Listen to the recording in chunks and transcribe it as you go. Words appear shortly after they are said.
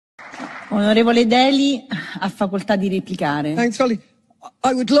Onorevole Daly, ha facoltà di replicare. Thanks, Holly.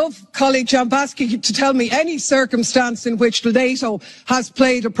 I would love colleague Jambaski to tell me any circumstance in which NATO has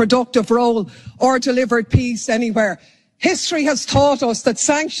played a productive role or delivered peace anywhere. History has taught us that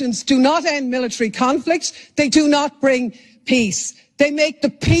sanctions do not end military conflicts. They do not bring peace. They make the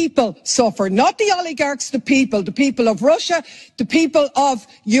people suffer, not the oligarchs, the people of Russia, the people of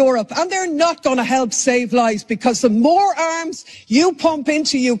Europe. And they're not going to help save lives, because the more arms you pump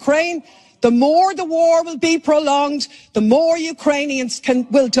into Ukraine, the more the war will be prolonged, the more Ukrainians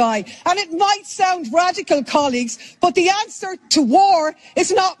will die. And it might sound radical, colleagues, but the answer to war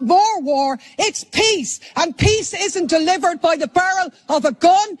is not more war, it's peace. And peace isn't delivered by the barrel of a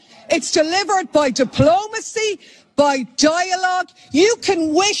gun, it's delivered by diplomacy, by dialogue. You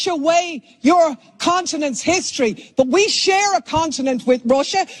can wish away your continent's history, but we share a continent with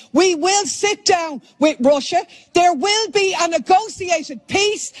Russia. We will sit down with Russia. There will be a negotiated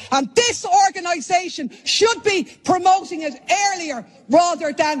peace, and this organisation should be promoting it earlier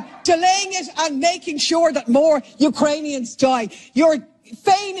rather than delaying it and making sure that more Ukrainians die. Your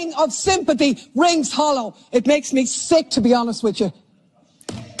feigning of sympathy rings hollow. It makes me sick, to be honest with you.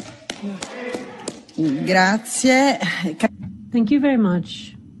 Grazie. Thank you very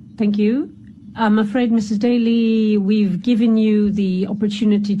much. Thank you. I'm afraid, Mrs. Daly, we've given you the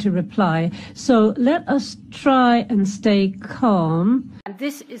opportunity to reply. So let us try and stay calm. And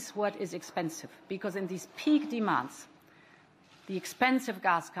this is what is expensive, because in these peak demands, the expensive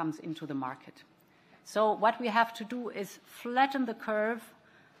gas comes into the market. So what we have to do is flatten the curve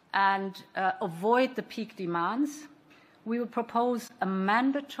and avoid the peak demands. We will propose a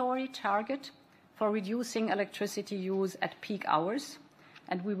mandatory target for reducing electricity use at peak hours,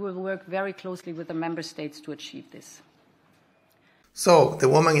 and we will work very closely with the member states to achieve this. So, the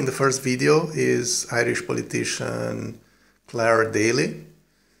woman in the first video is Irish politician Clare Daly.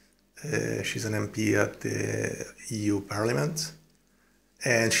 She's an MP at the EU Parliament,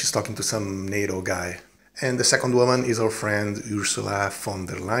 and she's talking to some NATO guy. And the second woman is our friend Ursula von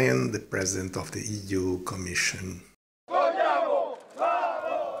der Leyen, the president of the EU Commission.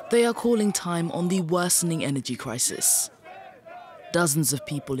 They are calling time on the worsening energy crisis. Dozens of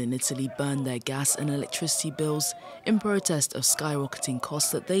people in Italy burned their gas and electricity bills in protest of skyrocketing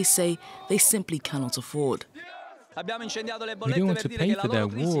costs that they say they simply cannot afford. We don't want to pay for their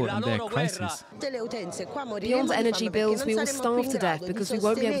war and their crisis. Beyond energy bills, we will starve to death because we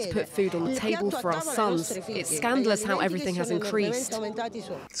won't be able to put food on the table for our sons. It's scandalous how everything has increased.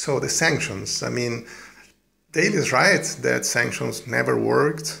 So the sanctions, I mean, Daly is right that sanctions never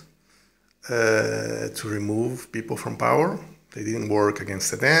worked to remove people from power. They didn't work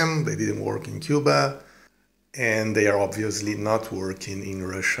against Saddam, they didn't work in Cuba, and they are obviously not working in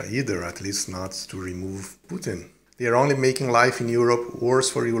Russia either, at least not to remove Putin. They are only making life in Europe worse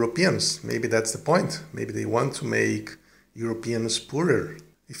for Europeans. Maybe that's the point. Maybe they want to make Europeans poorer.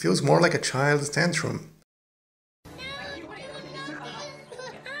 It feels more like a child's tantrum.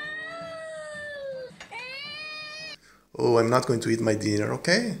 Oh, I'm not going to eat my dinner.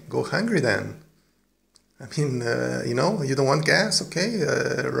 Okay, go hungry then. I mean, you don't want gas? Okay,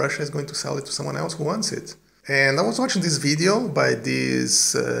 Russia is going to sell it to someone else who wants it. And I was watching this video by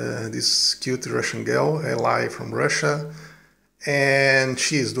this cute Russian girl, Ally from Russia, and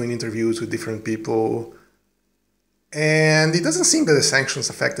she is doing interviews with different people. And it doesn't seem that the sanctions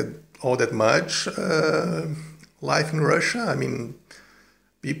affected all that much life in Russia. I mean,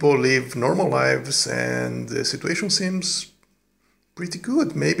 people live normal lives and the situation seems pretty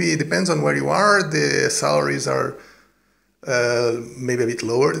good. Maybe it depends on where you are. The salaries are maybe a bit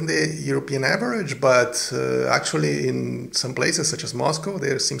lower than the European average, but actually in some places such as Moscow,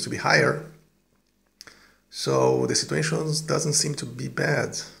 there seems to be higher. So the situation doesn't seem to be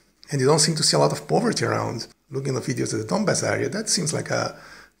bad. And you don't seem to see a lot of poverty around. Looking at videos of the Donbass area, that seems like a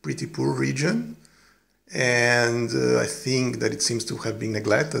pretty poor region. And I think that it seems to have been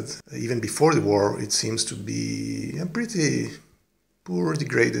neglected. Even before the war, it seems to be a pretty poor,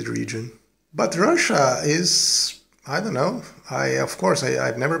 degraded region. But Russia is, I don't know.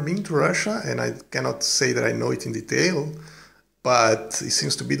 I've never been to Russia, and I cannot say that I know it in detail. But it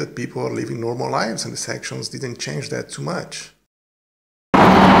seems to be that people are living normal lives, and the sanctions didn't change that too much.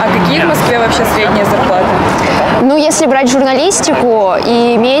 А какие в Москве вообще средние зарплаты? Ну, если брать журналистику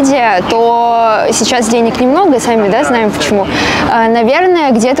и медиа, то сейчас денег немного, сами, да, знаем почему.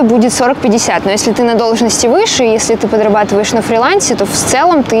 Наверное, где-то будет 40-50. Но если ты на должности выше, если ты подрабатываешь на фрилансе, то в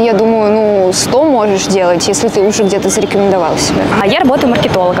целом ты, я думаю, 100 можешь делать, если ты уже где-то зарекомендовал себя. Я работаю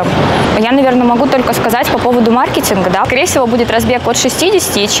маркетологом. Я, наверное, могу только сказать по поводу маркетинга, да. Скорее всего, будет разбег от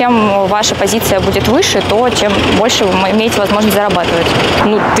 60, и чем ваша позиция будет выше, то чем больше вы имеете возможность зарабатывать.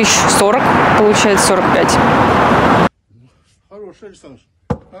 Ну, 1040, получается 45. Хорошая, Александр,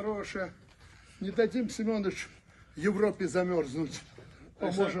 хорошая. Не дадим, Семенович, Европе замерзнуть.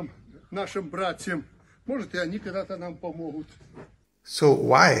 Поможем нашим братьям. Может, и они когда-то нам помогут. So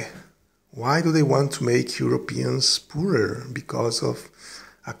why? Why do they want to make Europeans poorer? Because of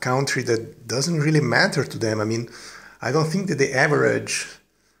a country that doesn't really matter to them. I mean, I don't think that the average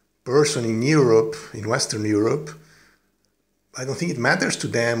person in Europe, in Western Europe, I don't think it matters to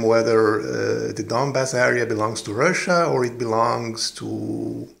them whether the Donbass area belongs to Russia or it belongs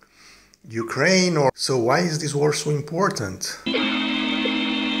to Ukraine. So why is this war so important?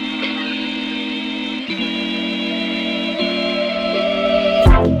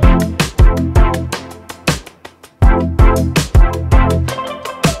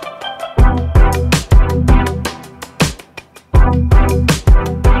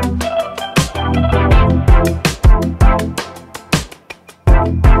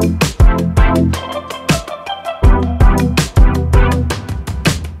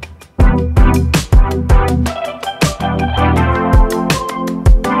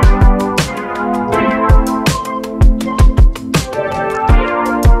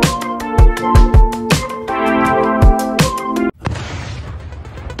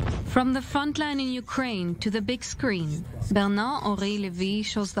 From the front line in Ukraine to the big screen, Bernard-Henri Lévy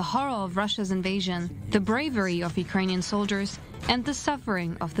shows the horror of Russia's invasion, the bravery of Ukrainian soldiers, and the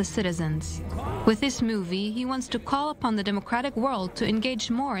suffering of the citizens. With this movie, he wants to call upon the democratic world to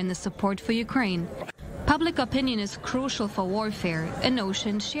engage more in the support for Ukraine. Public opinion is crucial for warfare, a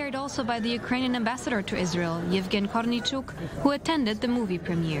notion shared also by the Ukrainian ambassador to Israel, Yevgen Kornichuk, who attended the movie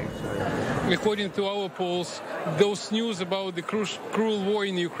premiere. According to our polls, those news about the cruel war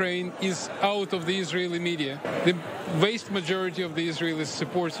in Ukraine is out of the Israeli media. The vast majority of the Israelis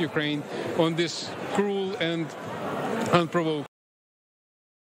support Ukraine on this cruel and unprovoked.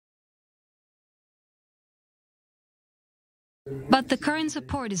 But the current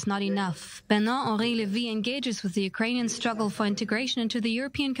support is not enough. Bernard-Henri Lévy engages with the Ukrainian struggle for integration into the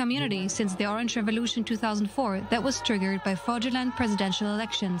European community since the Orange Revolution 2004 that was triggered by fraudulent presidential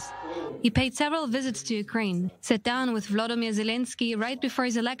elections. He paid several visits to Ukraine, sat down with Volodymyr Zelensky right before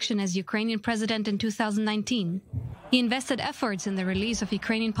his election as Ukrainian president in 2019. He invested efforts in the release of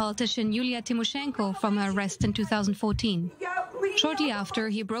Ukrainian politician Yulia Tymoshenko from her arrest in 2014. Shortly after,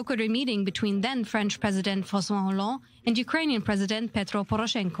 he brokered a meeting between then French President François Hollande and Ukrainian President Petro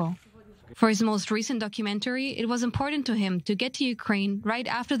Poroshenko. For his most recent documentary, it was important to him to get to Ukraine right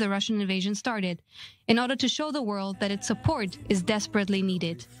after the Russian invasion started, in order to show the world that its support is desperately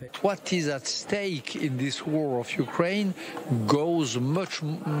needed. What is at stake in this war of Ukraine goes much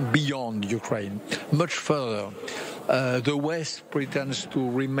beyond Ukraine, much further. The West pretends to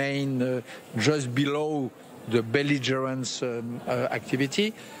remain just below the belligerence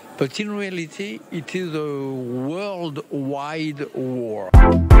activity, but in reality, it is a worldwide war.